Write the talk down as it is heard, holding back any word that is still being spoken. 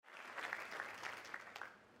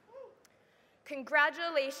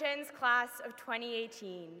Congratulations, class of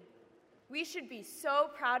 2018. We should be so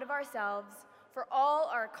proud of ourselves for all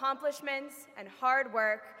our accomplishments and hard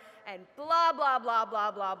work and blah, blah, blah, blah,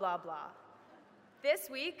 blah, blah, blah. This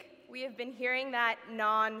week, we have been hearing that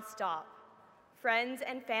non-stop. Friends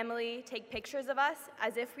and family take pictures of us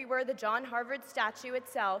as if we were the John Harvard statue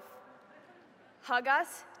itself, hug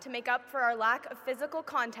us to make up for our lack of physical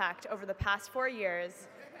contact over the past 4 years,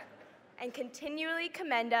 and continually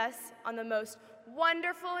commend us on the most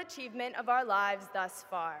wonderful achievement of our lives thus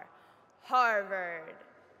far, Harvard.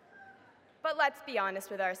 But let's be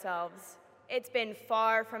honest with ourselves. It's been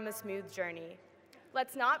far from a smooth journey.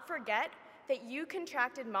 Let's not forget that you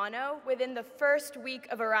contracted mono within the first week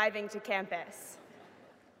of arriving to campus.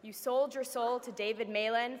 You sold your soul to David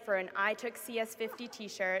Malin for an I Took CS50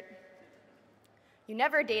 t-shirt. You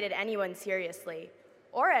never dated anyone seriously,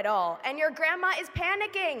 or at all, and your grandma is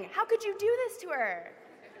panicking. How could you do this to her?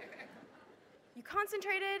 You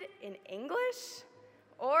concentrated in English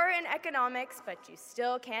or in economics, but you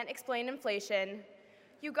still can't explain inflation.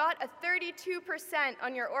 You got a 32%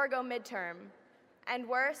 on your Orgo midterm, and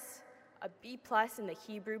worse, a B+ in the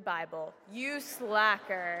Hebrew Bible. You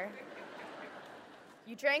slacker.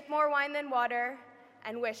 You drank more wine than water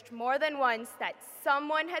and wished more than once that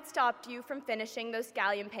someone had stopped you from finishing those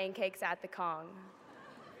scallion pancakes at the Kong.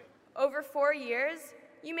 Over 4 years,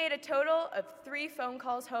 you made a total of 3 phone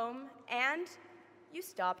calls home, and you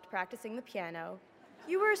stopped practicing the piano.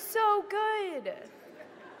 You were so good.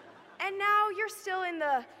 And now you're still in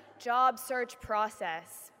the job search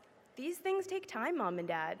process. These things take time, Mom and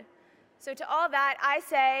Dad. So to all that, I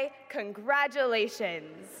say,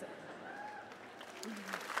 congratulations.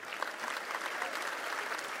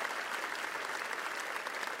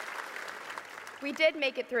 We did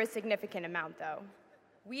make it through a significant amount, though.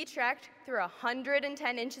 We trekked through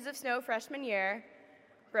 110 inches of snow freshman year,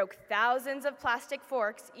 broke thousands of plastic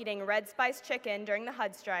forks eating red spice chicken during the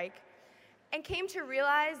HUD strike, and came to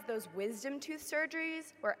realize those wisdom tooth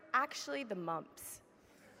surgeries were actually the mumps.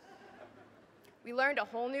 We learned a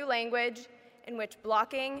whole new language in which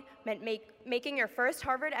blocking meant making your first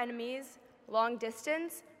Harvard enemies, long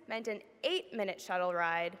distance meant an 8-minute shuttle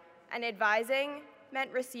ride, and advising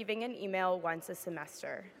meant receiving an email once a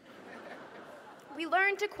semester. We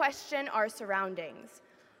learned to question our surroundings.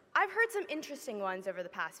 I've heard some interesting ones over the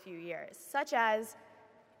past few years, such as,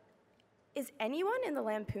 is anyone in the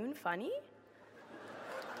Lampoon funny?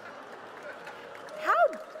 How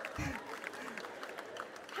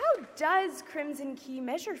does Crimson Key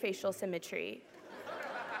measure facial symmetry?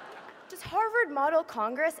 Does Harvard Model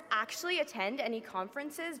Congress actually attend any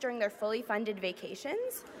conferences during their fully funded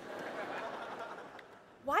vacations?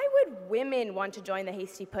 Why would women want to join the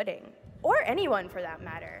Hasty Pudding? Or anyone, for that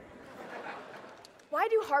matter? Why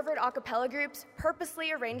do Harvard a cappella groups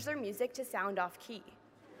purposely arrange their music to sound off-key?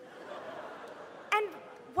 And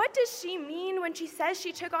what does she mean when she says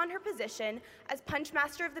she took on her position as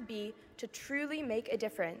Punchmaster of the Bee to truly make a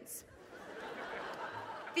difference?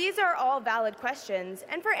 These are all valid questions,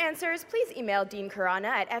 and for answers, please email Dean Karana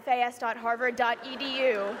at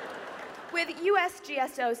fas.harvard.edu with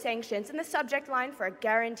USGSO sanctions in the subject line for a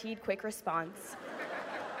guaranteed quick response.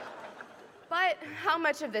 But how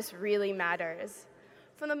much of this really matters?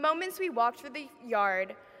 From the moments we walked through the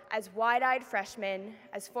yard as wide-eyed freshmen,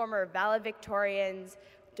 as former valedictorians,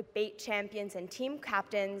 debate champions, and team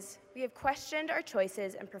captains, we have questioned our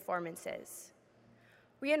choices and performances.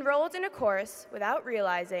 We enrolled in a course without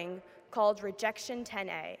realizing called Rejection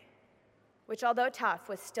 10A, which, although tough,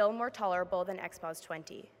 was still more tolerable than Expos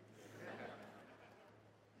 20.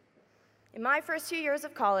 In my first 2 years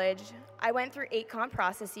of college, I went through 8 comp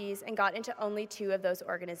processes and got into only 2 of those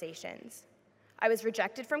organizations. I was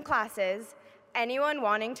rejected from classes. Anyone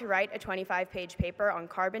wanting to write a 25-page paper on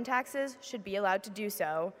carbon taxes should be allowed to do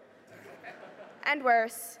so. And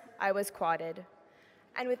worse, I was quadded.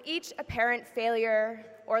 And with each apparent failure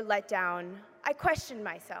or letdown, I questioned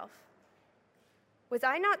myself. Was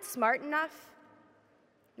I not smart enough?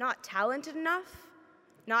 Not talented enough?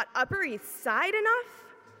 Not Upper East Side enough?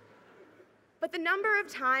 But the number of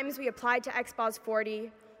times we applied to Expos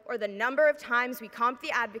 40, or the number of times we comped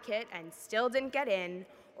the advocate and still didn't get in,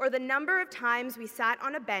 or the number of times we sat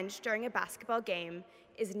on a bench during a basketball game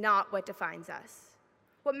is not what defines us.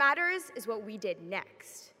 What matters is what we did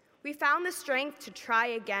next. We found the strength to try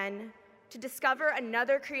again, to discover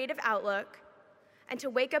another creative outlook, and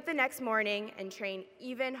to wake up the next morning and train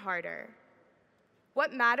even harder.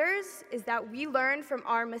 What matters is that we learn from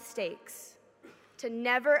our mistakes, to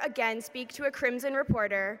never again speak to a Crimson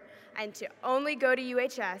reporter, and to only go to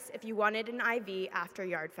UHS if you wanted an IV after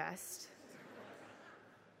Yardfest.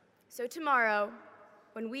 So tomorrow,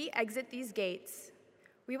 when we exit these gates,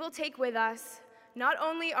 we will take with us not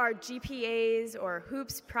only our GPAs or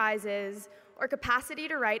hoops prizes or capacity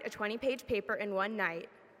to write a 20-page paper in one night,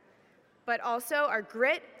 but also our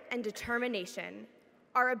grit and determination,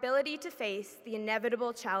 our ability to face the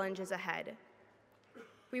inevitable challenges ahead.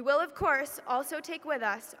 We will, of course, also take with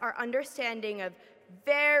us our understanding of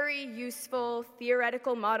very useful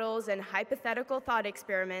theoretical models and hypothetical thought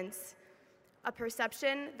experiments, a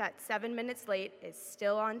perception that 7 minutes late is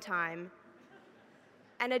still on time,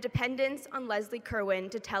 and a dependence on Leslie Kerwin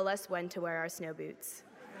to tell us when to wear our snow boots.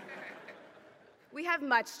 We have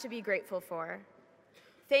much to be grateful for.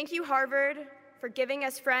 Thank you, Harvard, for giving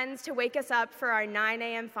us friends to wake us up for our 9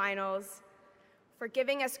 a.m. finals, for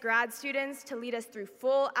giving us grad students to lead us through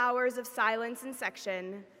full hours of silence in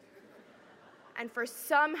section, and for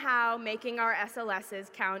somehow making our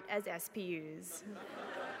SLSs count as SPUs.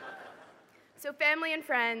 So family and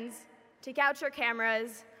friends, take out your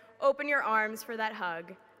cameras, open your arms for that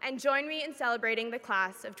hug, and join me in celebrating the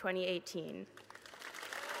class of 2018.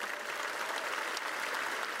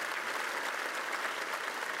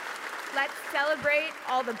 Let's celebrate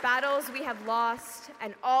all the battles we have lost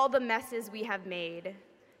and all the messes we have made.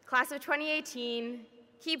 Class of 2018,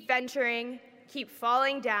 keep venturing, keep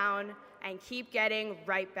falling down, and keep getting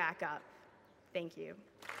right back up. Thank you.